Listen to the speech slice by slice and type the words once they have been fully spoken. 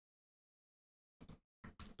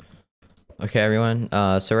Okay, everyone.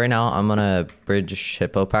 So right now I'm on a bridge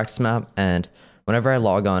hippo practice map, and whenever I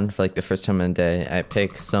log on for like the first time in the day, I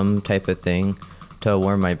pick some type of thing to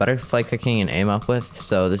warm my butterfly cooking and aim up with.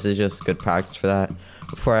 So this is just good practice for that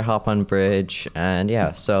before I hop on bridge. And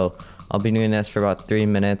yeah, so I'll be doing this for about 3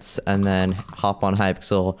 minutes, and then hop on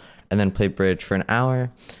Hypixel, and then play bridge for an hour.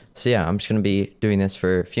 So yeah, I'm just gonna be doing this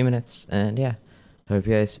for a few minutes, and yeah, hope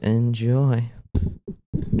you guys enjoy.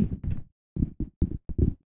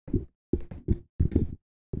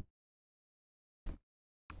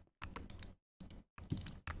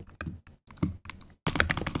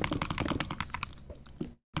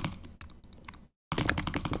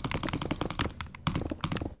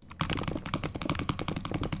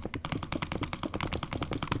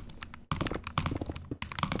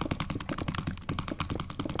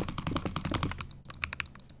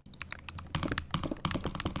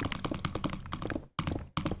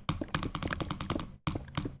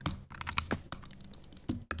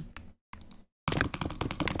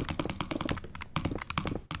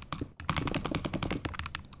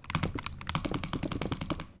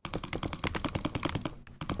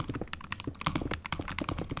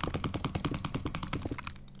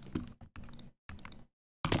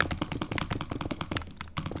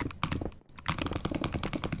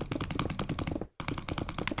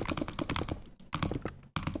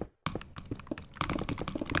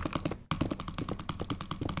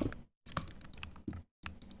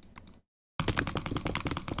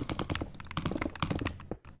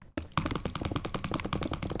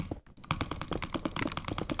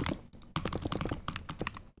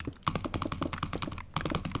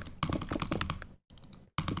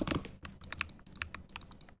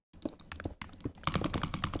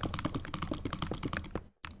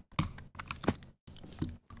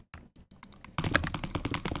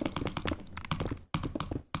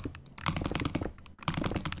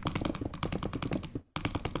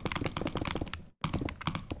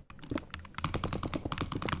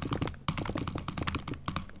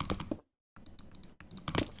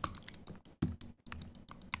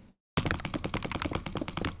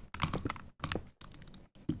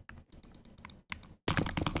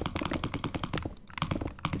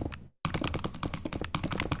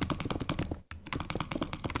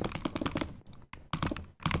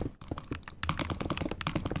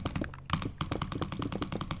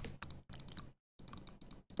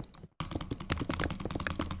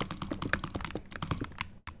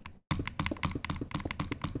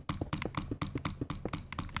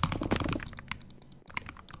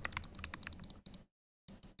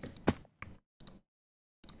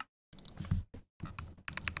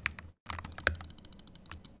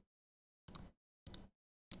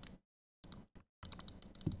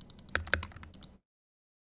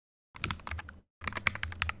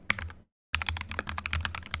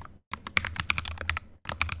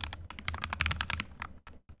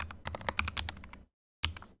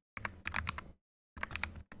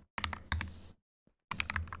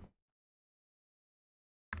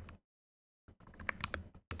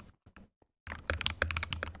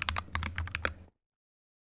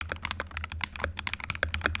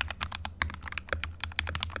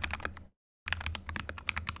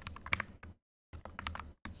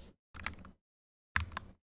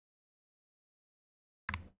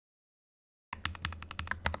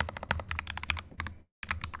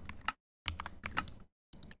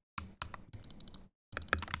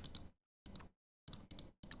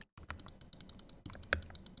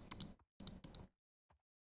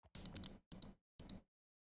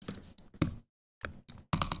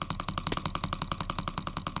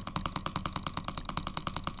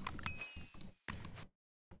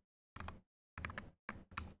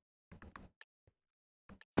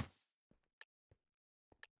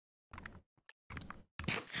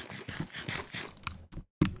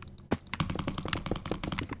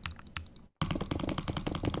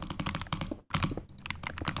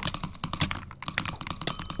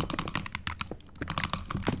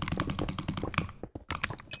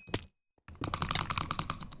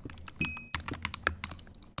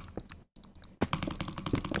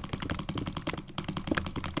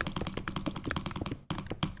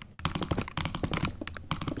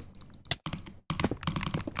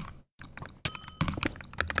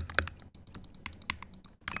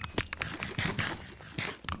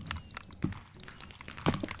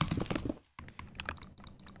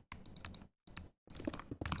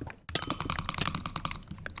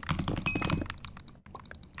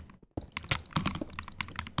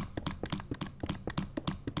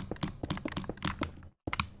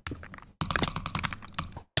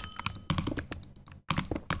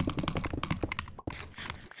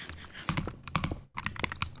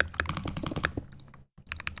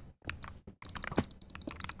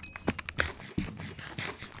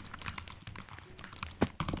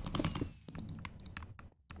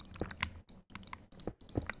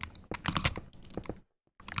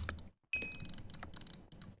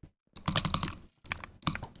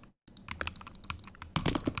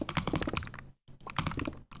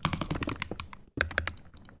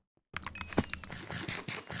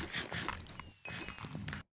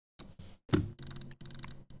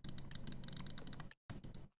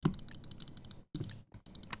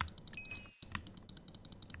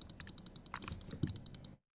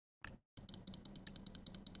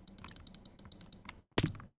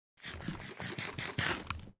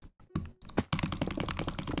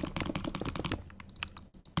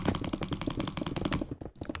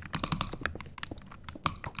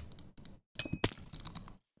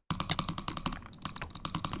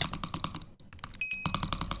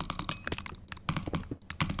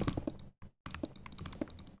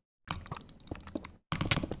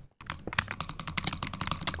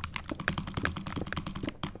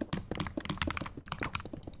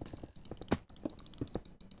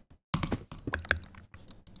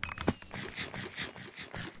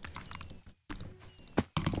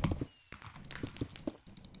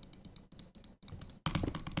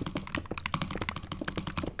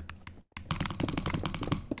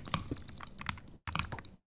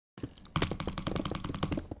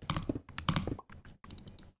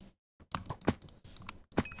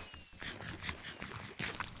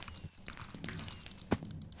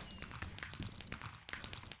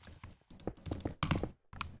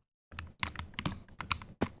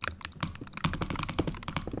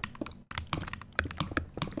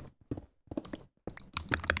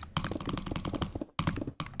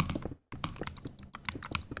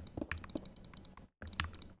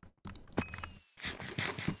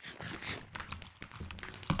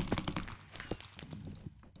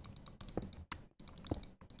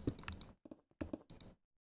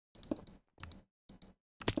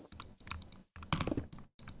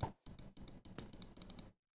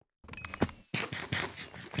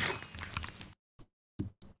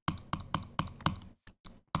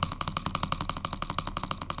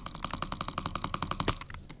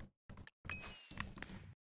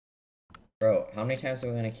 how many times are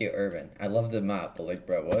we gonna queue Urban? I love the map, but like,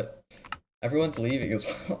 bro, what? Everyone's leaving as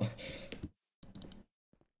well.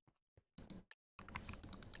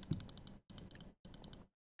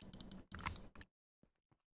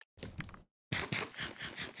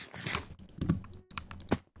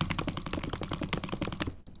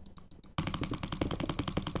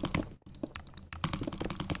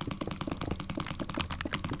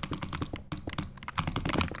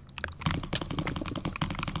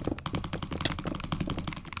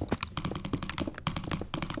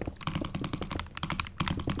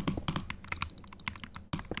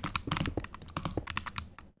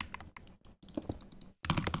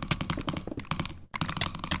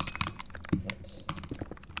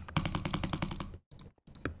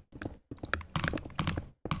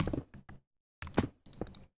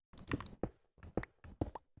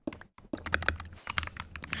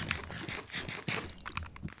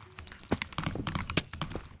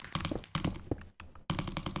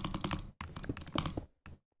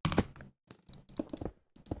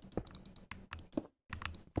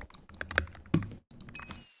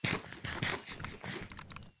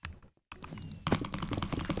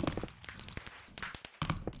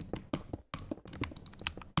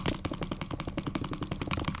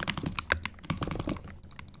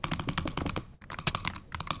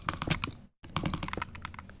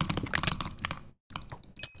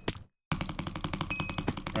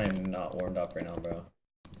 I am not warmed up right now, bro.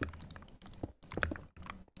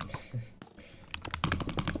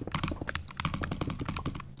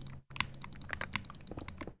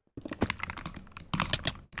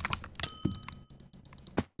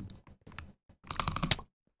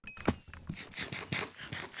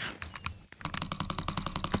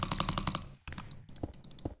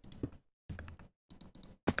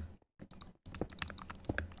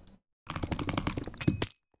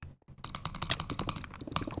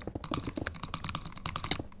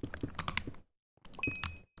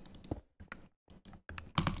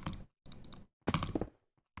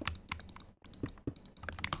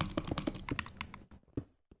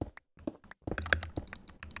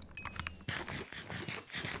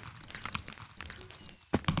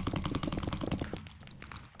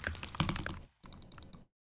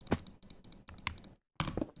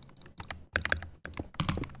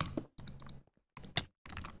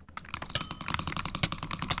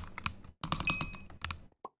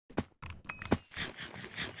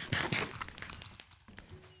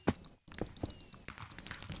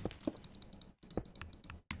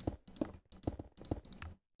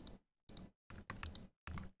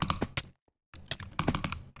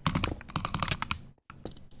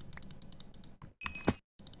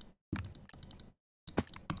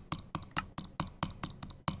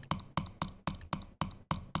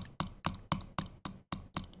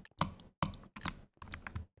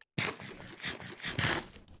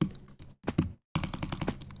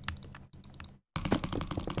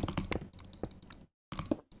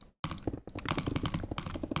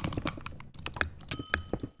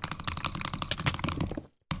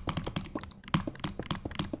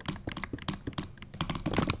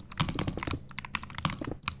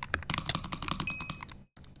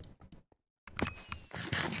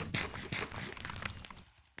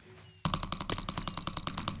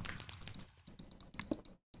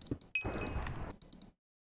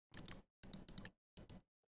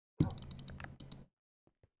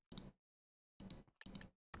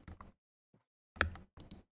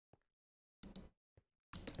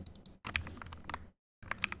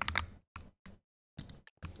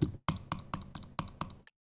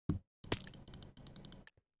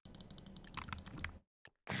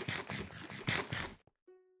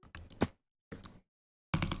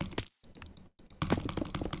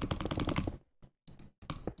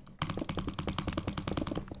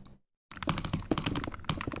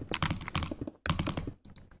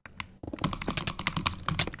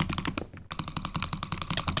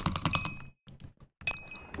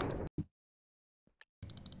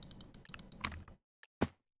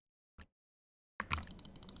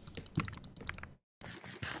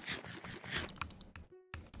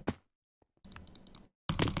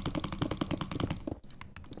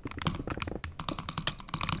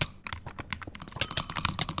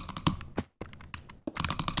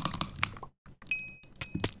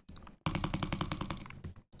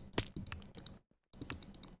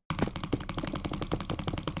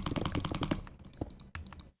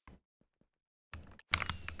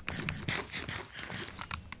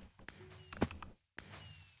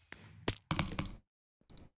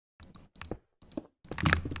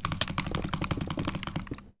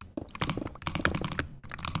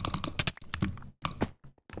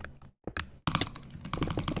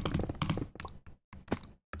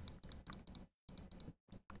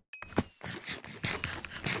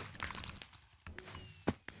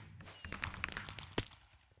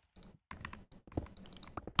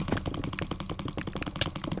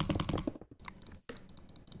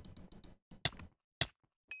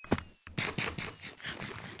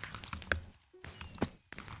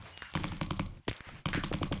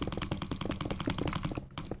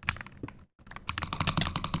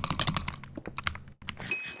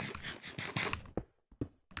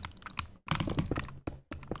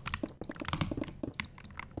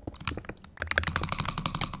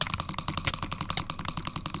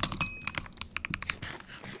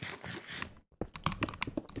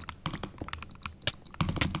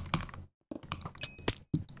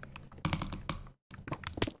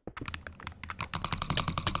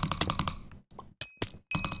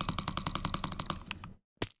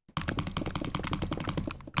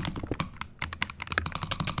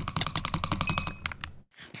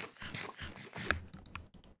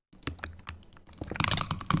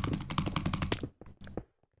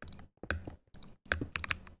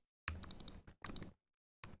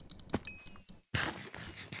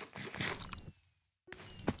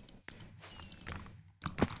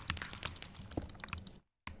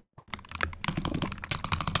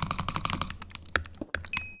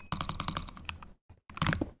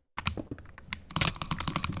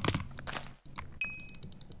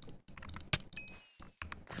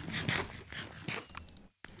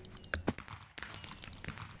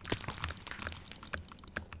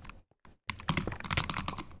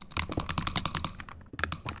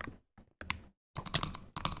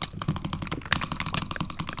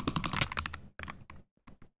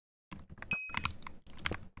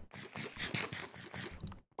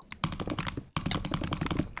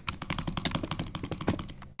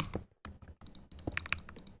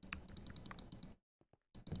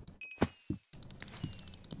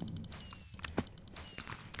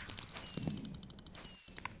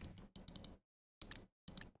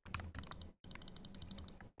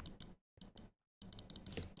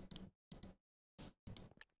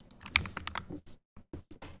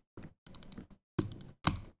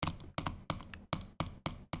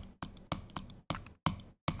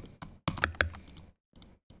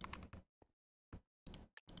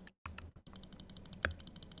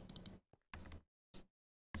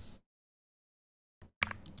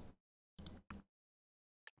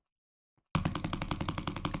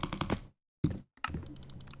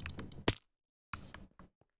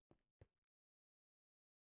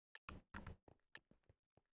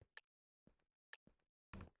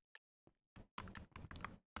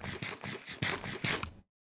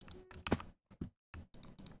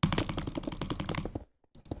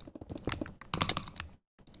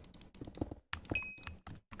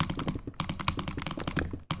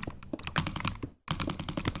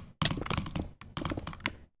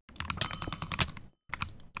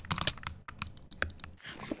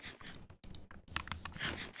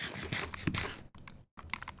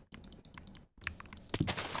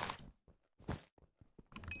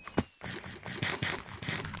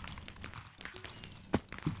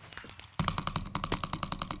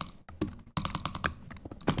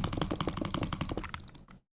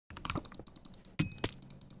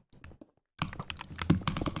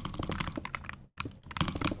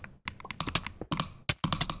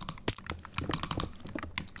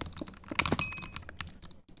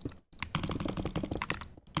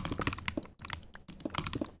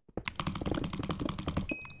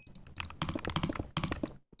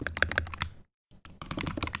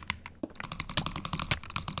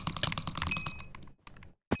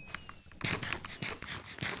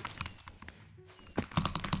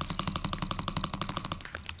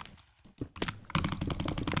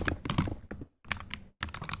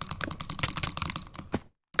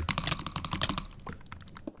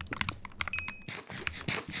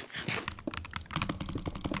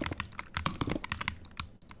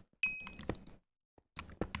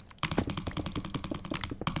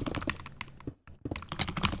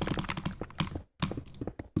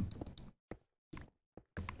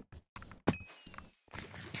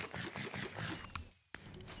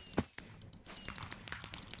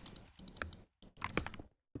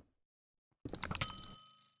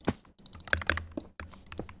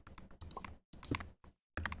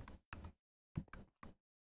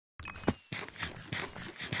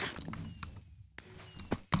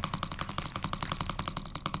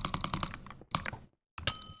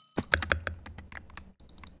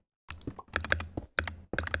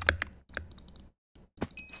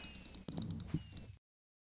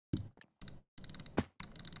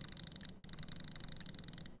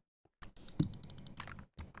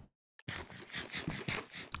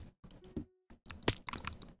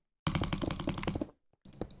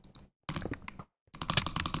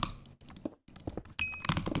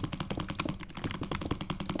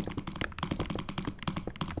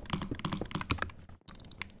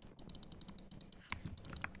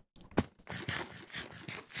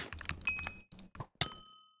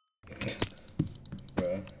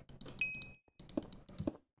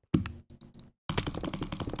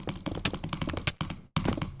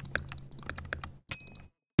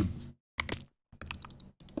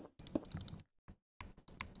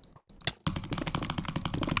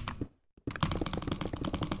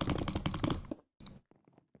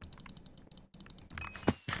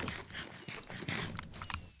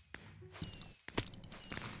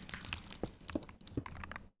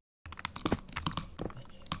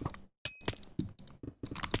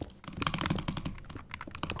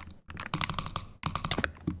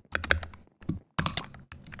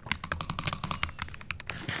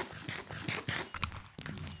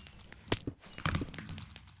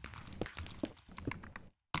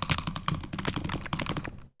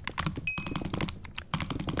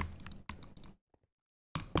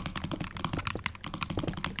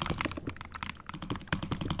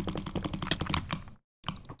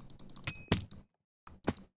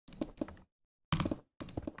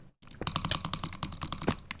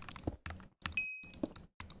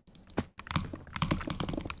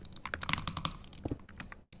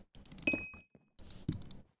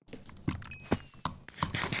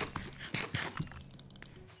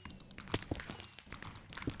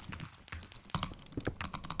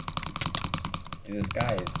 Dude, this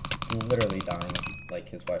guy is literally dying, like,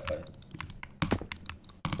 his Wi-Fi.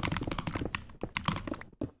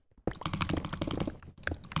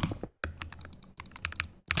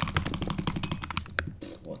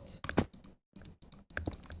 What?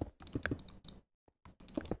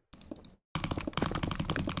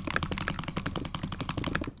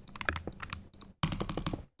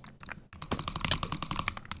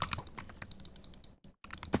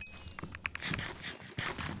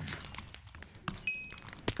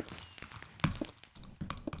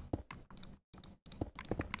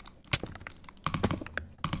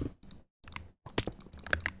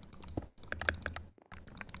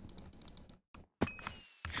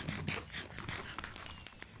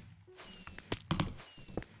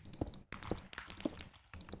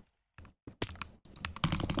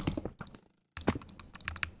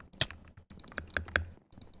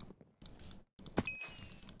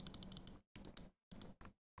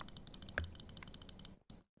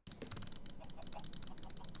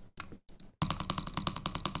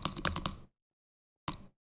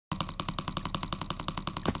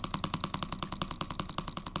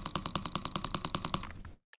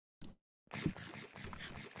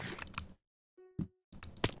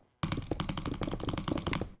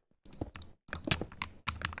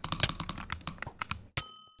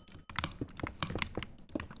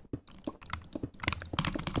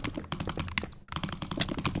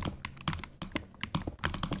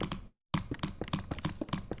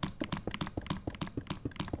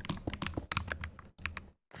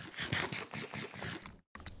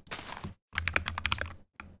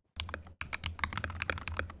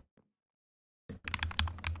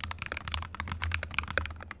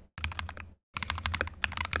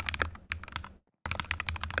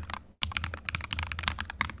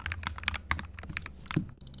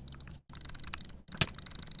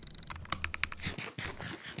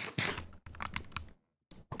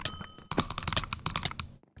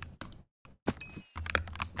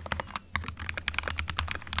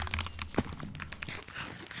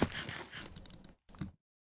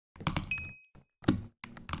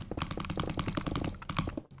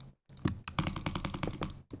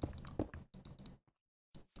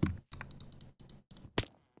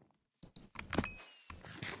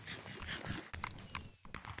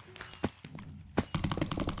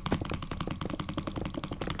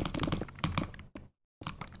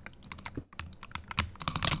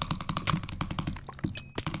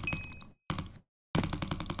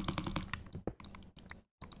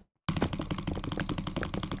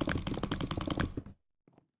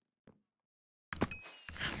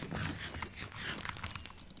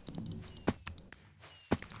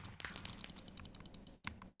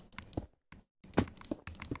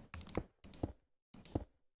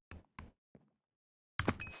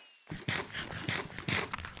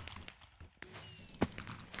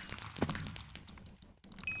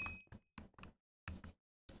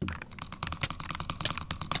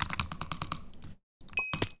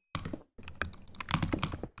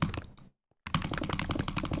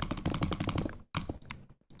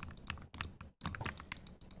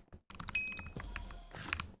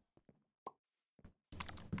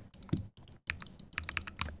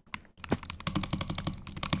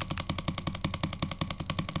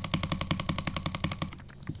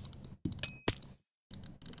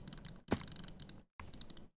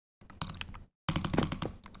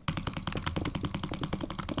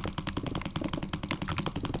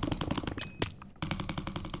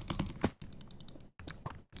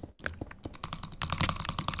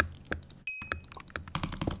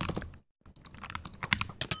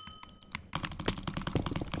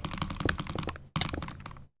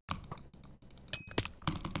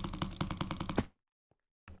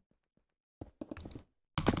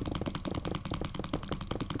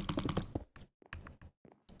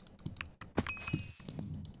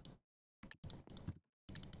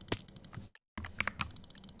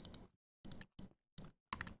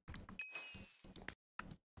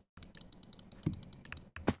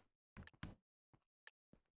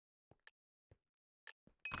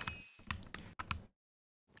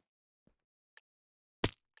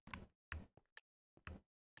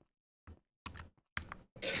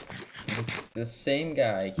 The same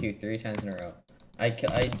guy I queued 3 times in a row. I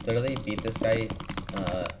literally beat this guy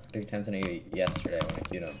 3 times in a row yesterday when I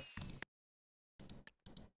queued him.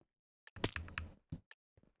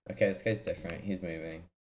 Okay, this guy's different. He's moving.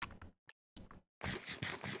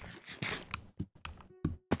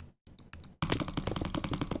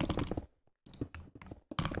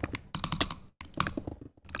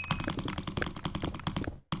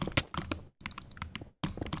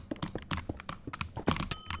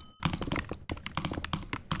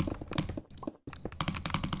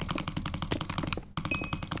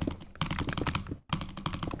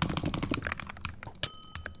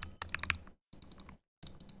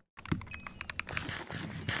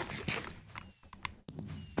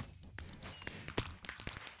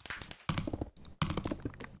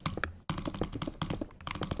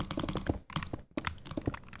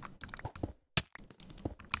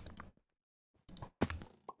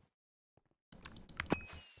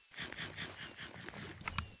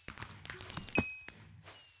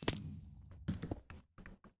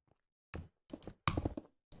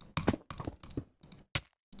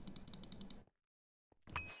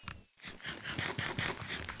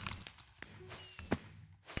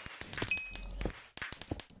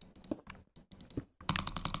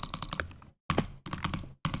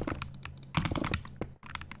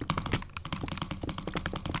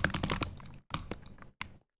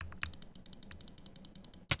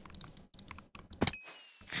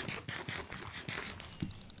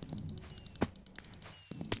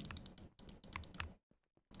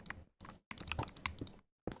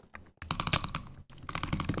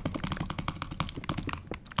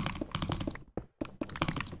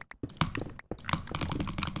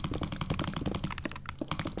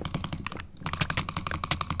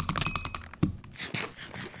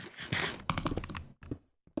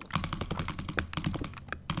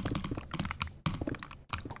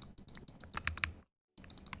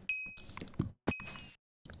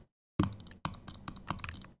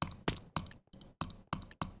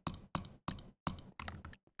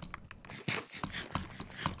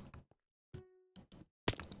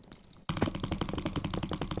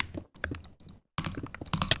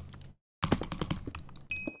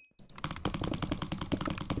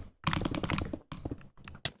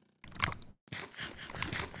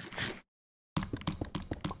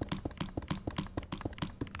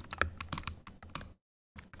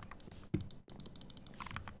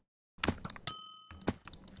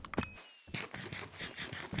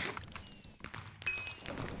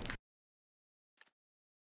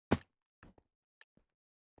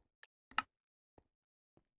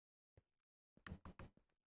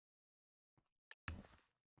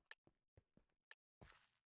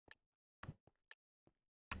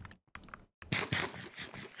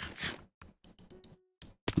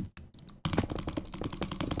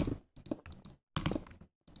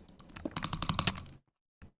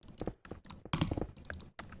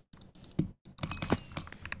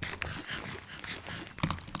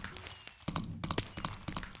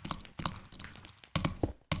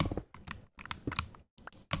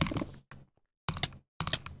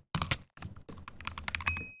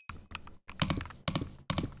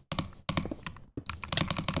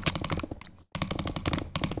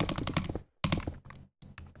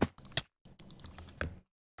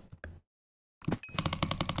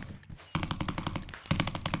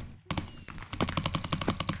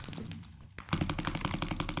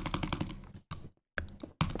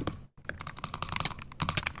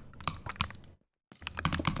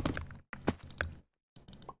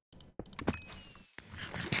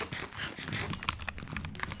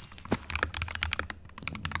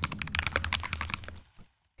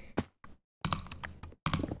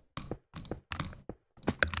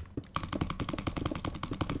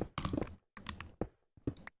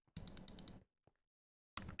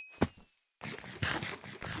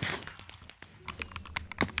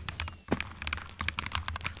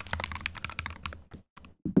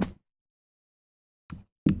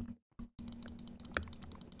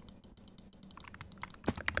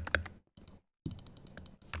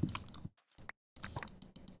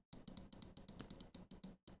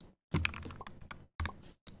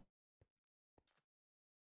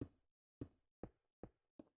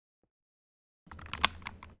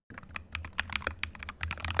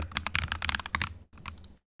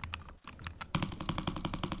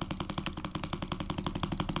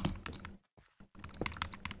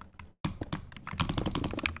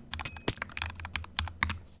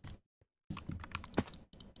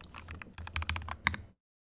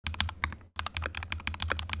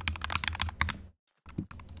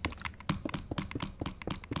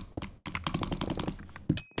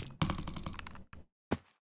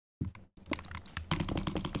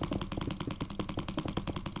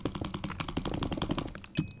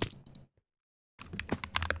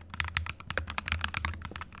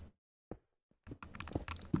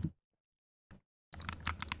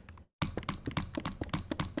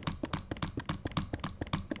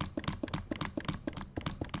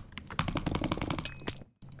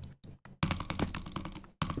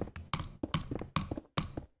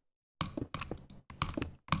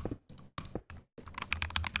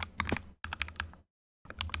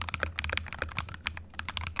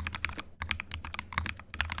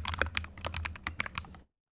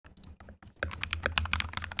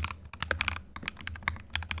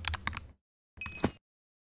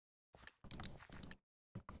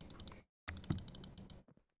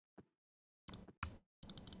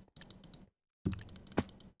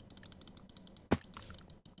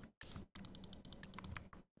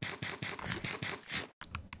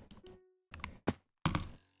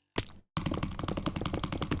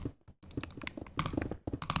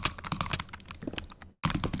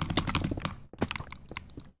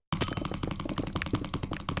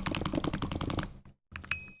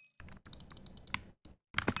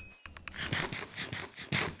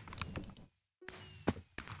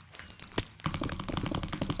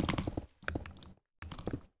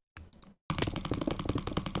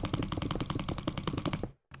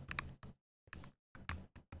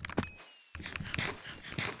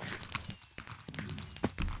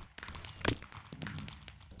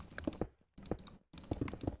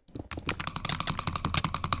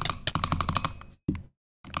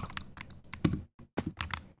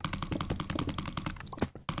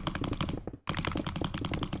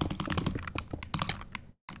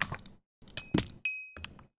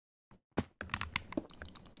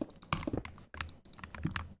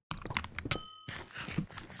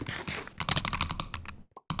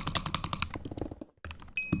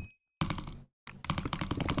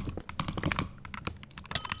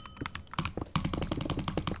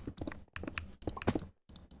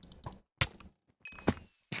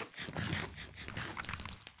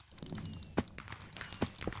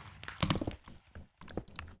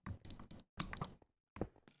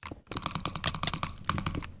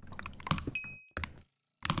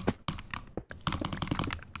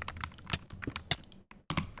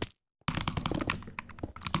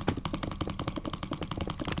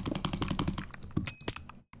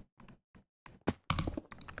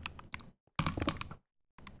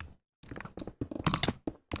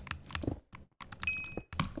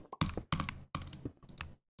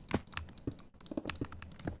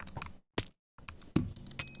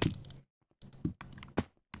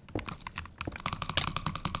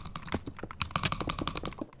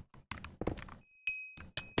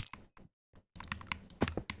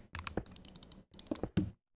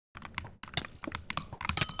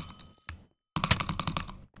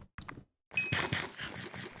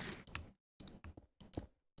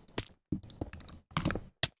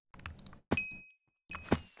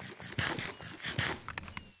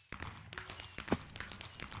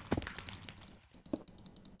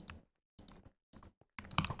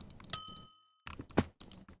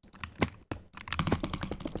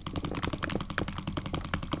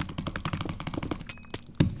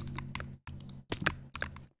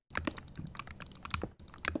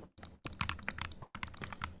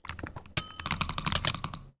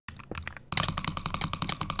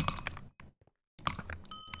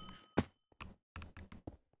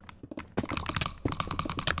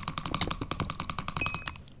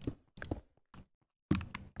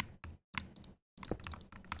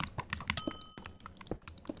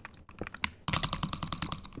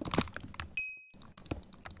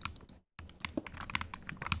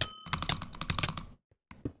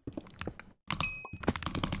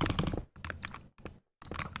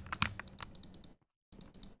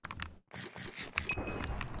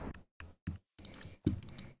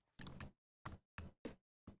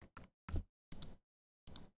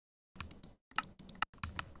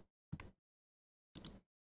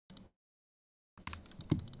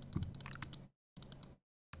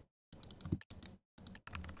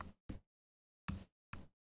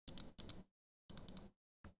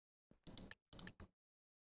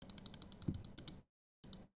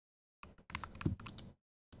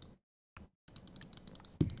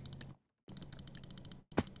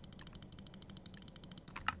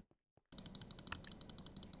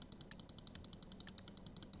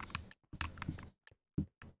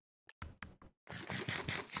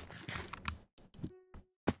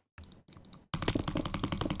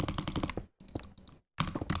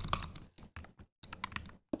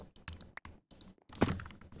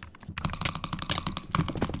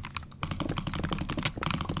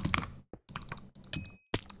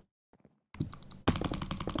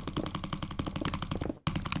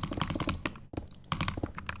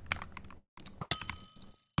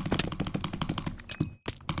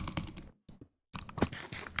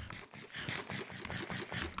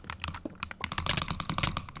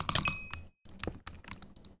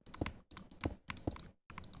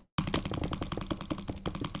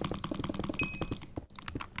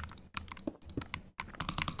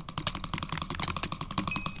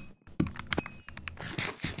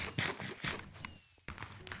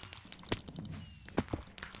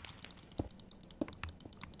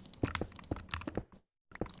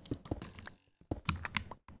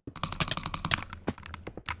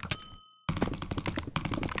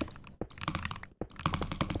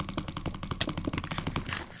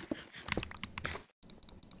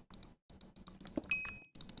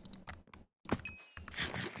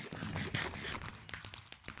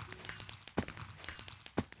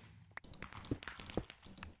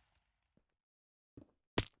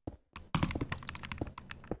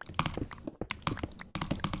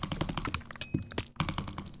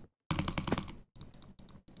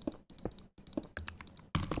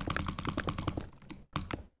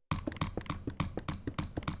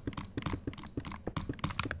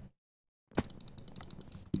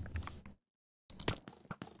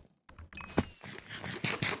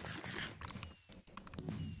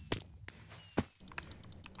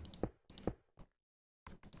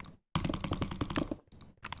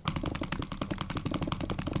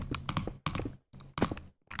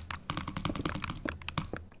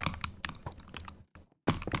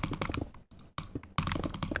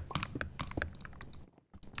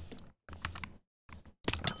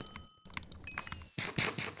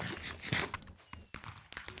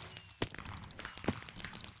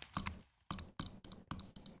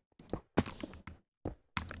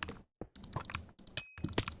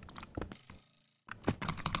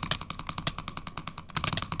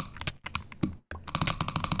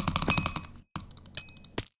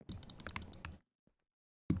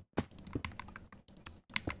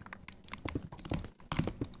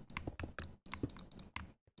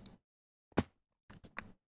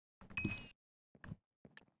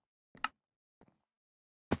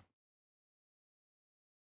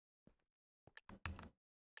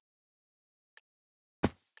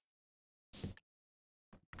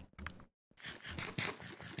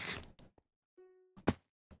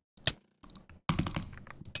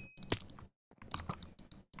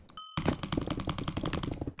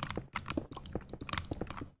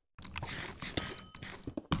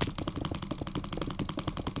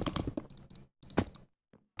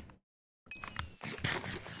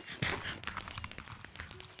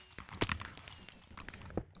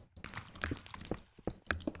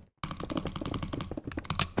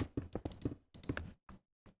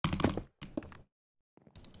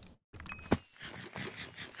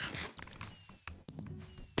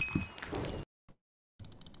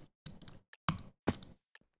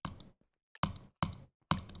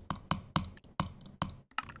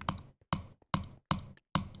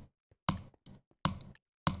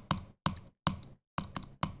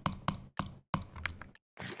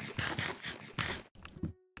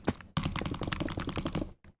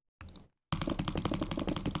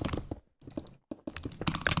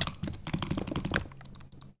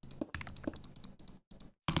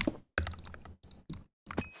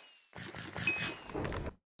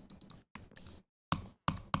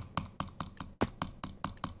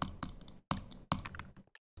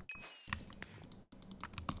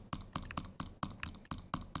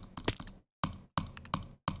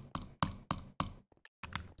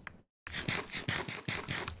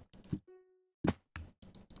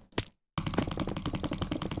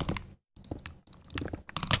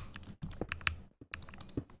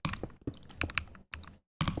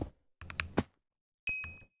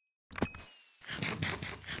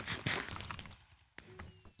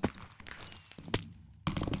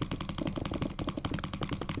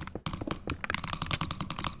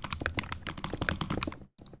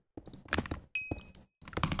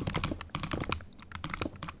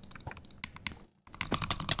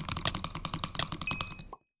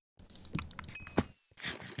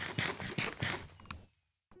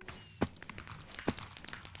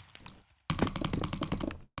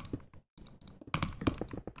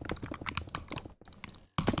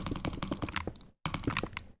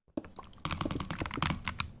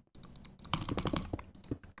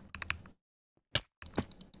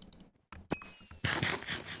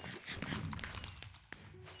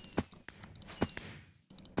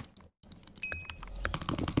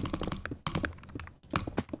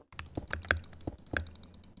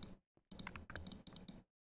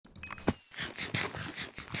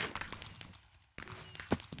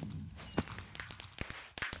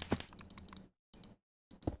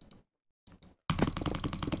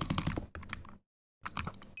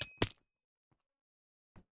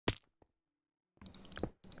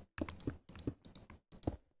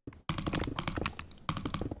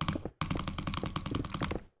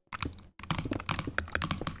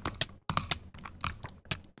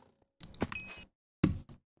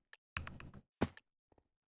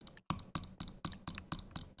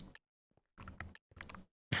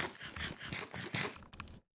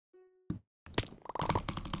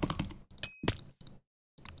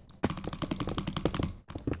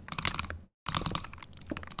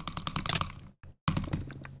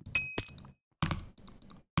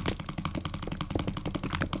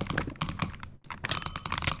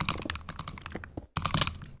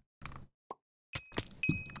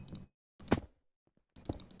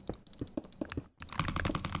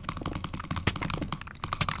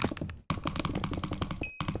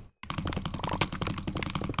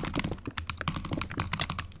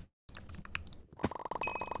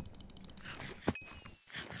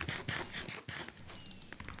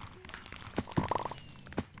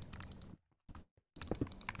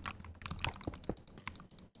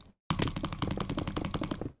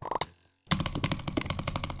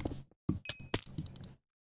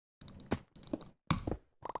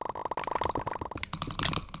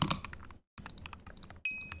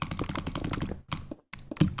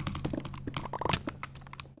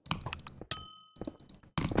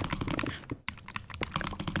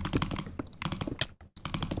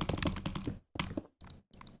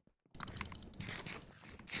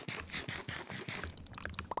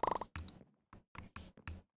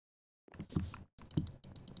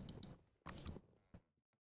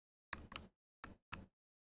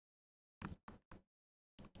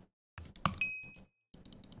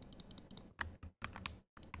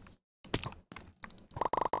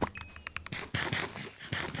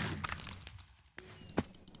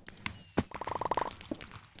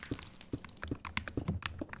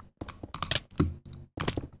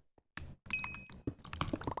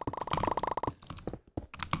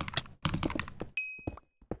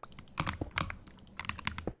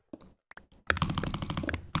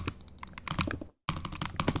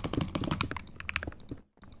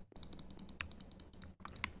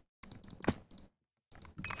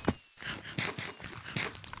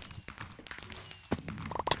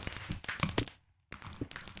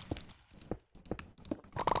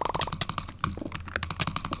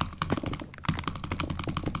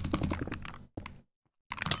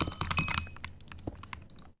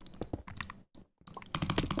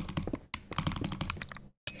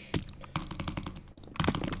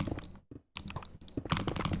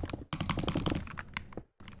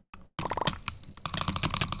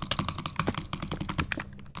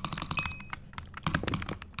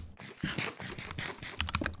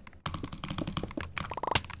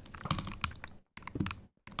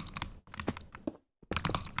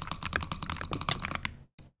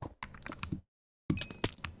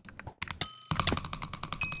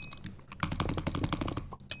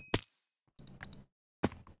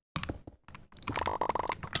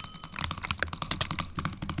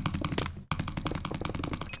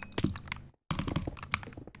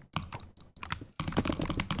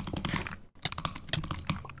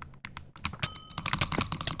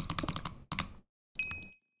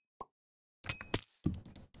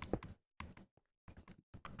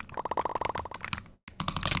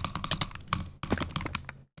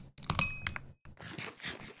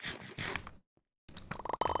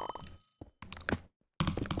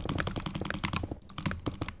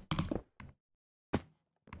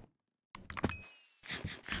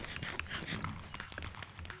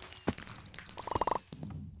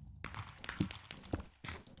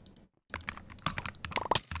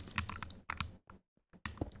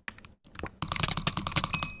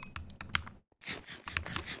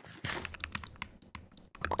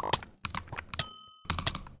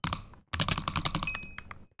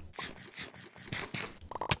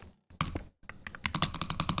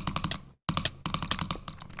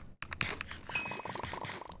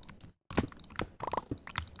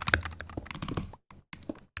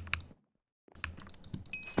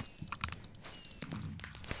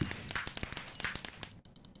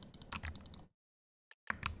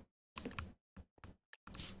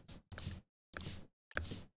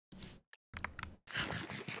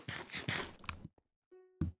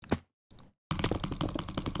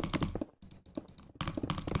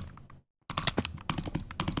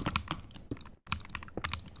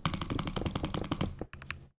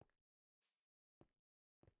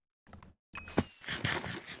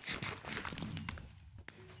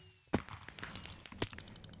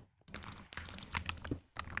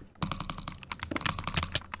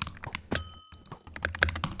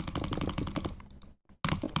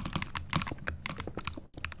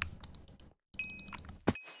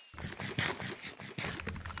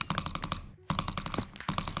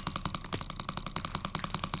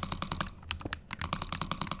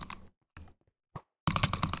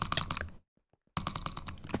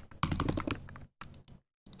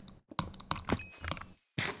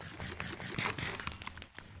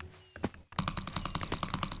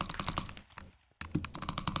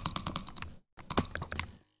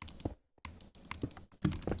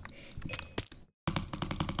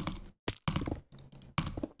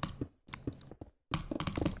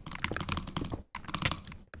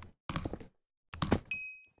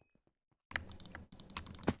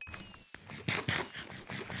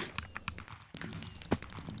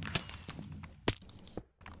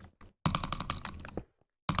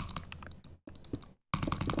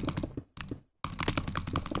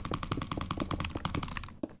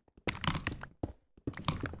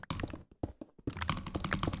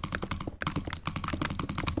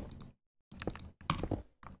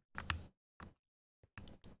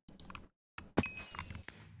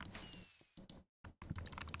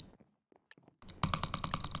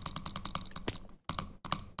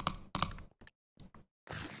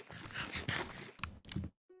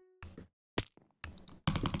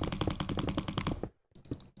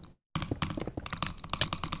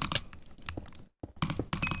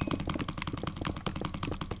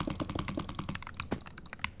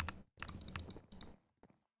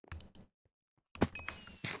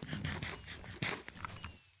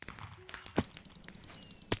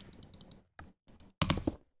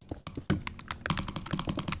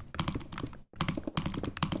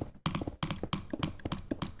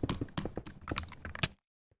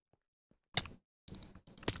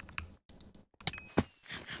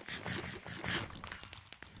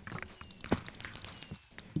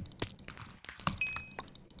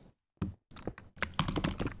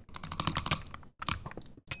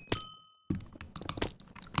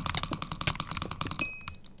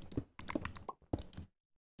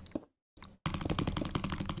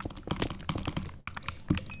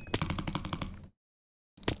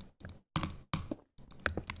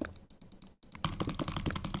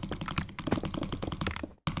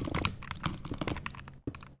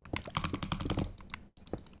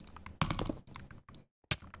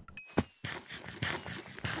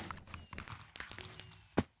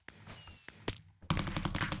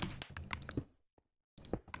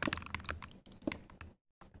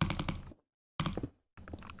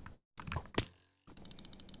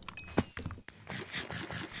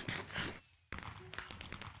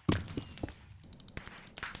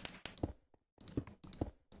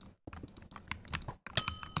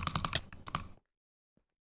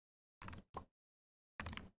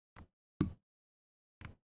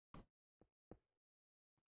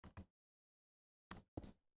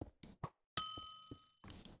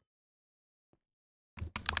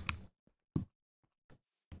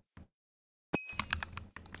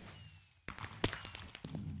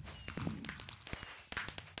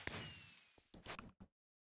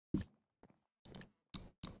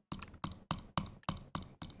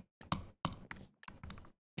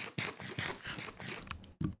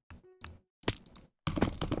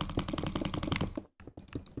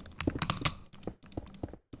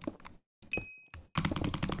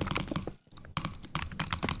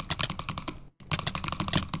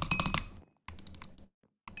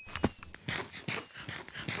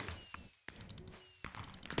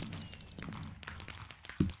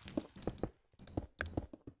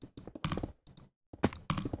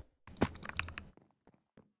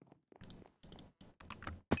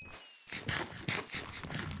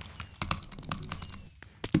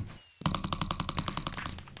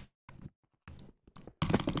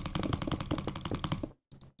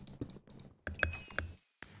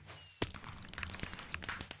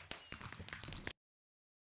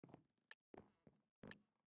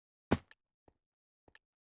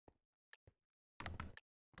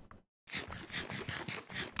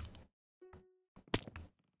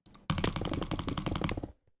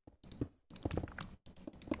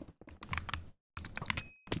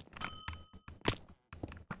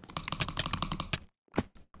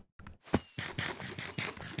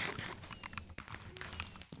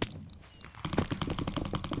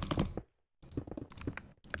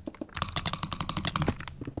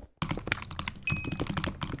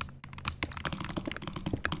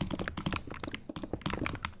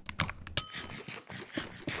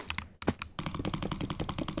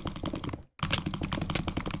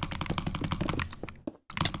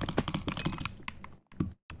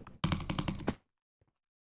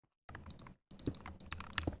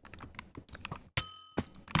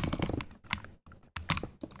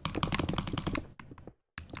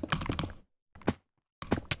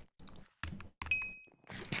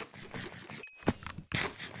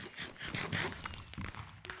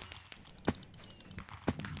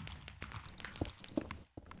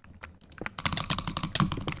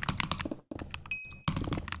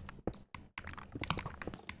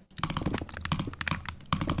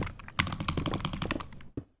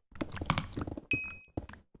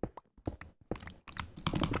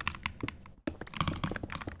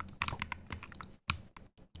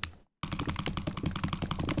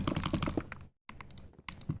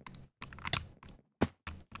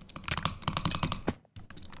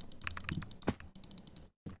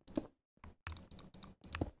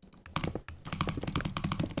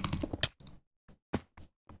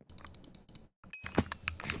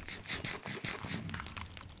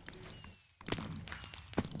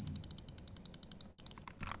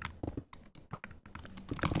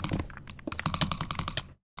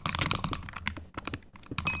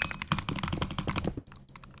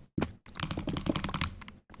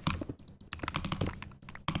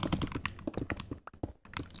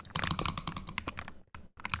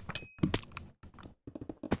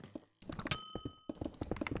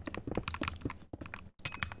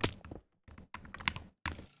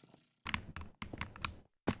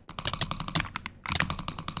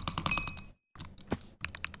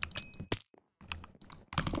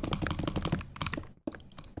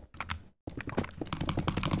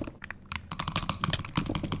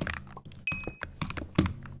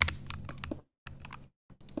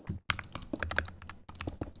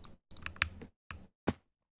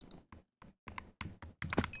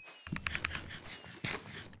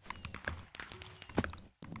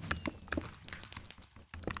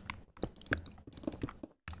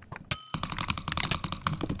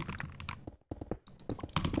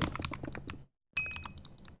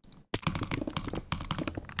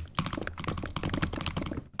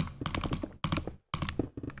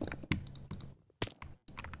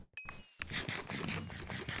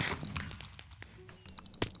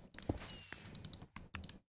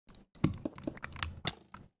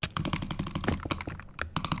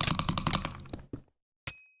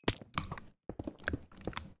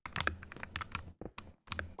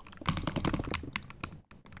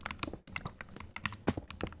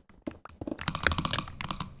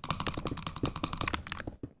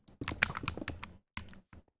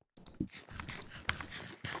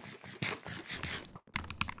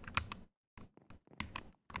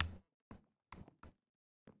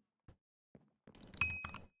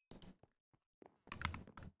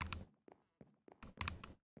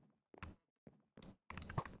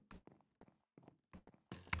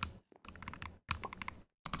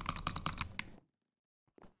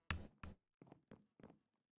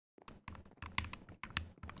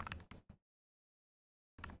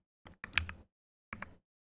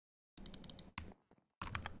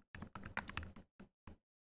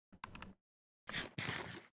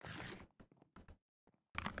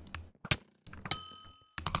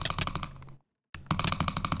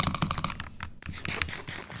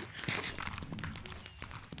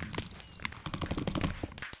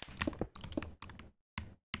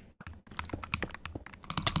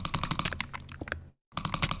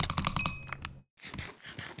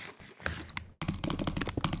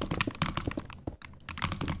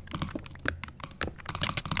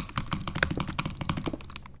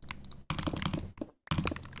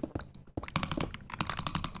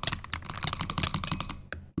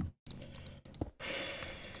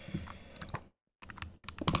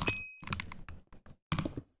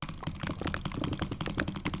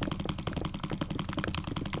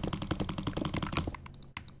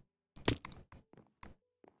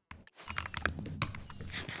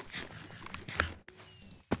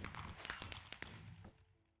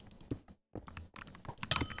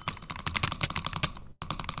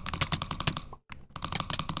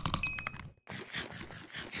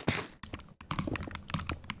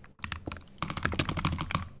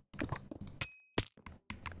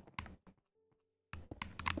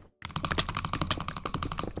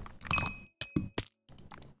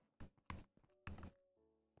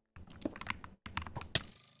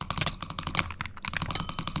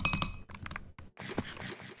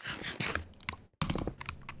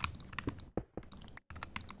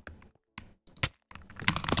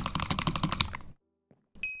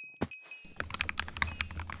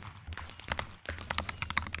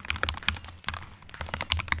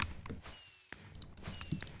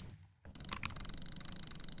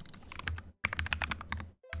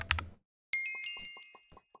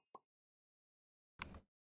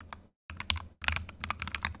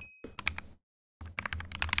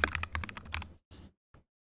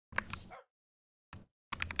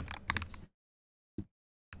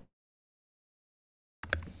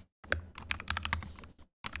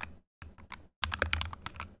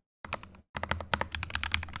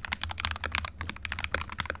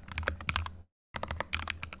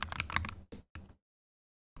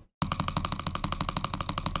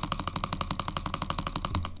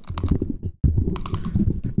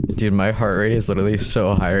 Dude, my heart rate is literally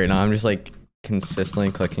so high right now. I'm just like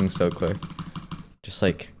consistently clicking so quick. Just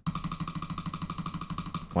like,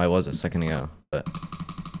 well, I was a second ago, but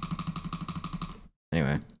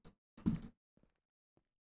anyway.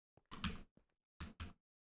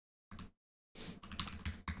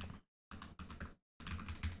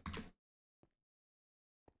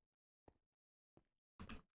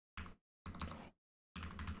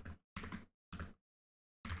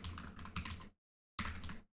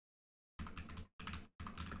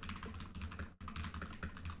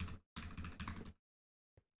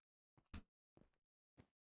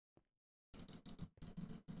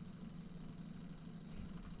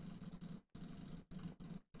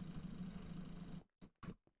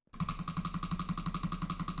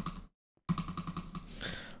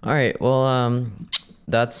 All right, well,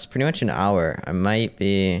 that's pretty much an hour. I might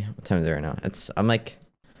be, what time is it right now? I'm like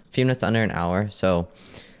a few minutes under an hour, so.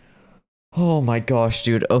 Oh my gosh,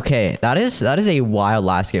 dude. Okay, that is a wild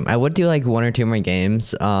last game. I would do like 1 or 2 more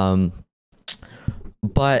games, but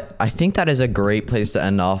I think that is a great place to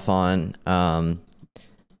end off on.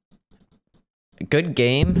 Good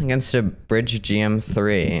game against a Bridge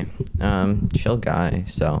GM3. Chill guy,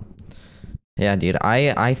 so. Yeah, dude.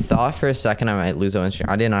 I thought for a second I might lose a win streak.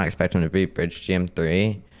 I did not expect him to beat Bridge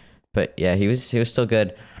GM3, but yeah, he was still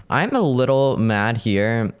good. I'm a little mad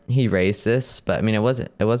here. He raced this, but I mean it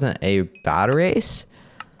wasn't a bad race.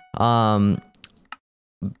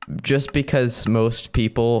 Just because most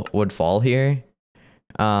people would fall here.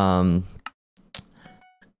 In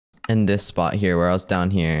this spot here where I was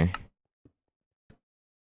down here.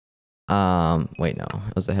 Wait, no,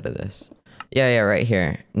 I was ahead of this. Yeah, right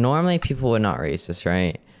here. Normally people would not race this,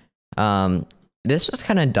 right? This was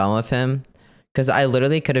kind of dumb of him, because I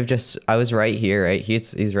literally could have just, I was right here, right?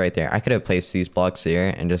 He's right there. I could have placed these blocks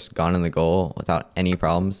here and just gone in the goal without any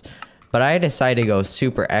problems. But I decided to go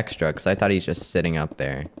super extra because I thought he's just sitting up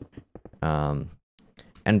there.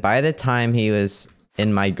 And by the time he was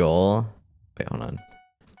in my goal, wait, hold on.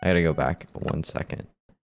 I gotta go back 1 second.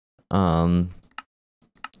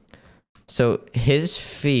 So his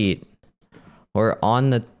feet were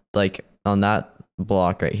on the, like, on that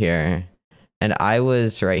block right here, and I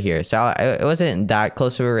was right here. So it wasn't that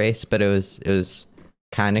close of a race, but it was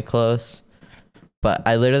kind of close. But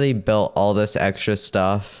I literally built all this extra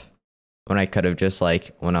stuff when I could have just,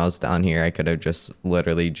 like, when I was down here, I could have just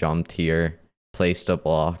literally jumped here, placed a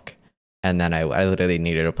block, and then I literally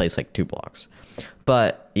needed to place like 2 blocks.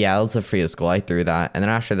 But yeah, it was the freest goal. I threw that, and then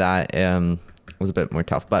after that, it was a bit more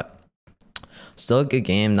tough, but still a good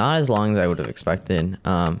game. Not as long as I would have expected.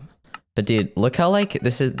 But dude, look how, like,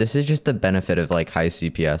 this is just the benefit of like high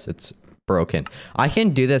CPS. It's broken. I can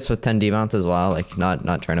do this with 10 debounce as well. Like,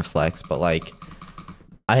 not trying to flex, but like,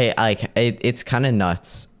 it's kind of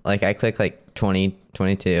nuts. Like, I click like 20,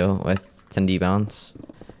 22 with 10 debounce,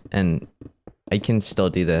 and I can still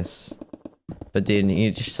do this. But dude, you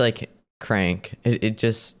just like crank. It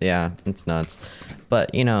just, yeah, it's nuts.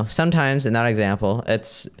 But you know, sometimes in that example,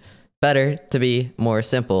 it's better to be more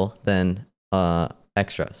simple than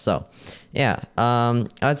extra. So yeah,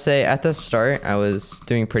 I'd say at the start I was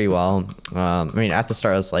doing pretty well. I mean, at the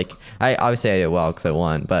start I was like, I did well because I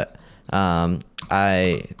won, but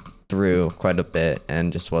I threw quite a bit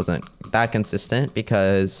and just wasn't that consistent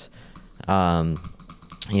because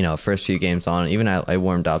you know, first few games on, even I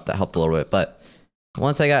warmed up, that helped a little bit. But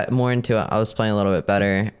once I got more into it, I was playing a little bit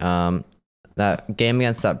better. That game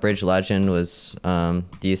against that Bridge Legend was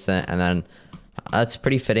decent, and then it's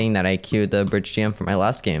pretty fitting that I queued the Bridge GM for my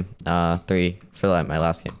last game, 3 for my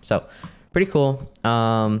last game. So pretty cool.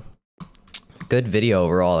 Good video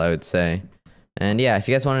overall, I would say. And yeah, if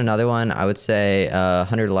you guys want another one, I would say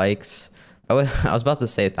 100 likes. I was about to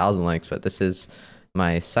say 1,000 likes, but this is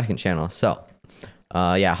my second channel. So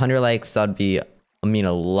yeah, 100 likes, that'd mean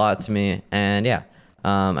a lot to me. And yeah,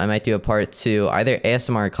 I might do a part 2, either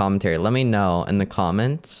ASMR or commentary. Let me know in the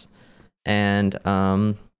comments. And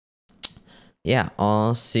yeah,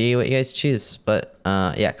 I'll see what you guys choose. But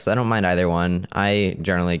yeah, because I don't mind either one. I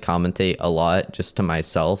generally commentate a lot just to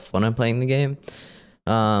myself when I'm playing the game.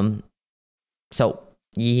 So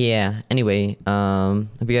yeah, anyway, hope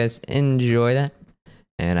you guys enjoy that,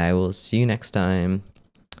 and I will see you next time.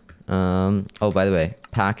 Oh, by the way,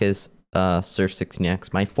 pack is Surf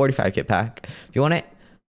 16x, my 45k pack. If you want it,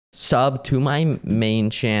 sub to my main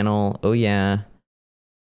channel. Oh yeah.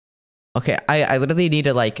 Okay, I literally need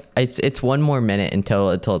to, like, it's 1 more minute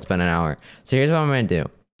until it's been an hour. So here's what I'm gonna do.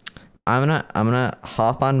 I'm gonna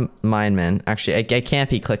hop on Mindman. Actually, I can't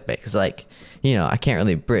be clickbait because, like, you know, I can't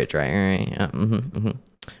really bridge, right?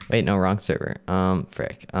 Wait, no, wrong server.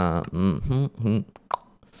 Frick.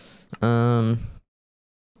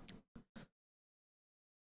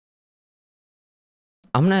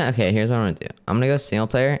 Okay, here's what I'm gonna do. I'm gonna go single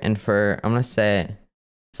player, and I'm gonna say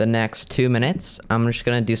the next 2 minutes, I'm just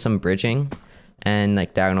gonna do some bridging and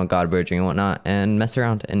like diagonal god bridging and whatnot and mess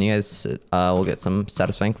around, and you guys will get some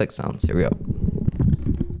satisfying click sounds. Here we go.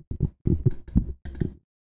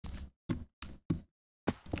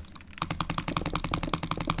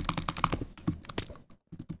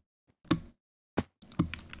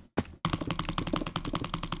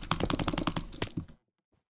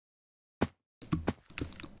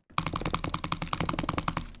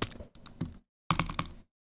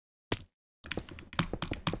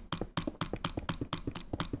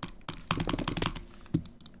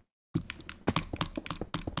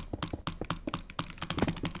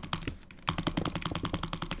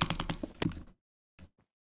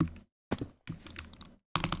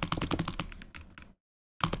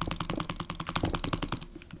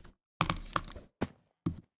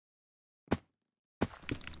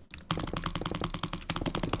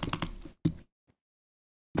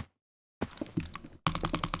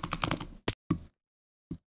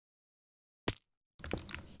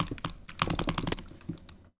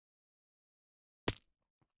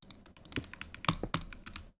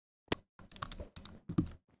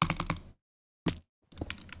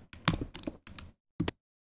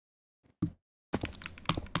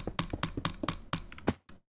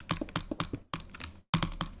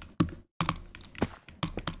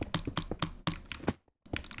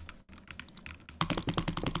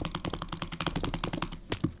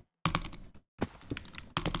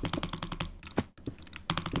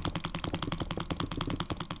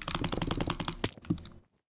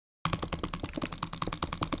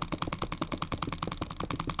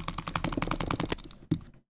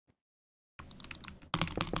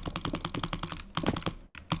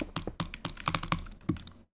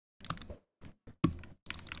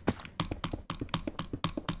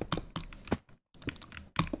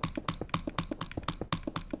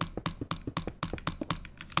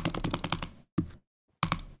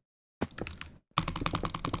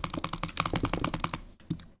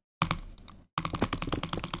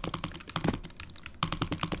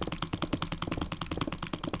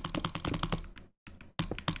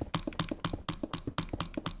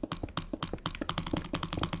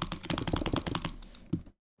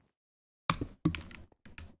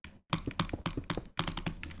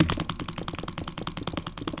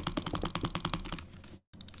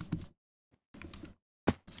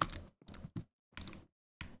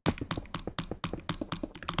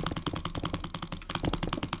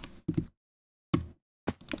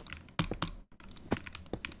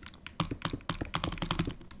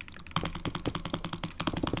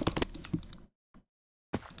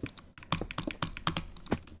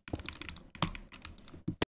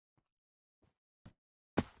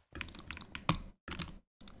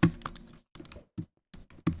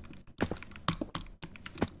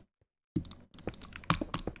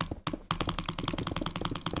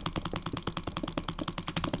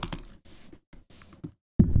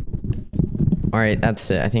 All right, that's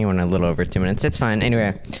it. I think I went a little over 2 minutes. It's fine.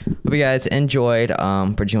 Anyway, hope you guys enjoyed.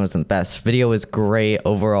 Bridging wasn't the best. Video was great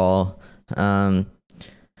overall. Yeah,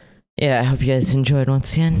 I hope you guys enjoyed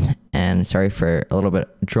once again. And sorry for a little bit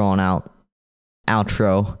drawn out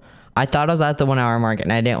outro. I thought I was at the 1 hour mark,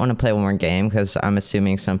 and I didn't want to play one more game because I'm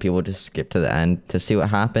assuming some people just skip to the end to see what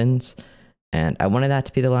happens. And I wanted that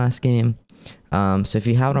to be the last game. So if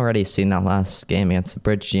you haven't already seen that last game against the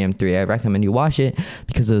Bridge GM3, I recommend you watch it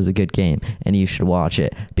because it was a good game, and you should watch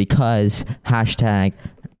it because hashtag,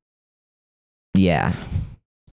 yeah.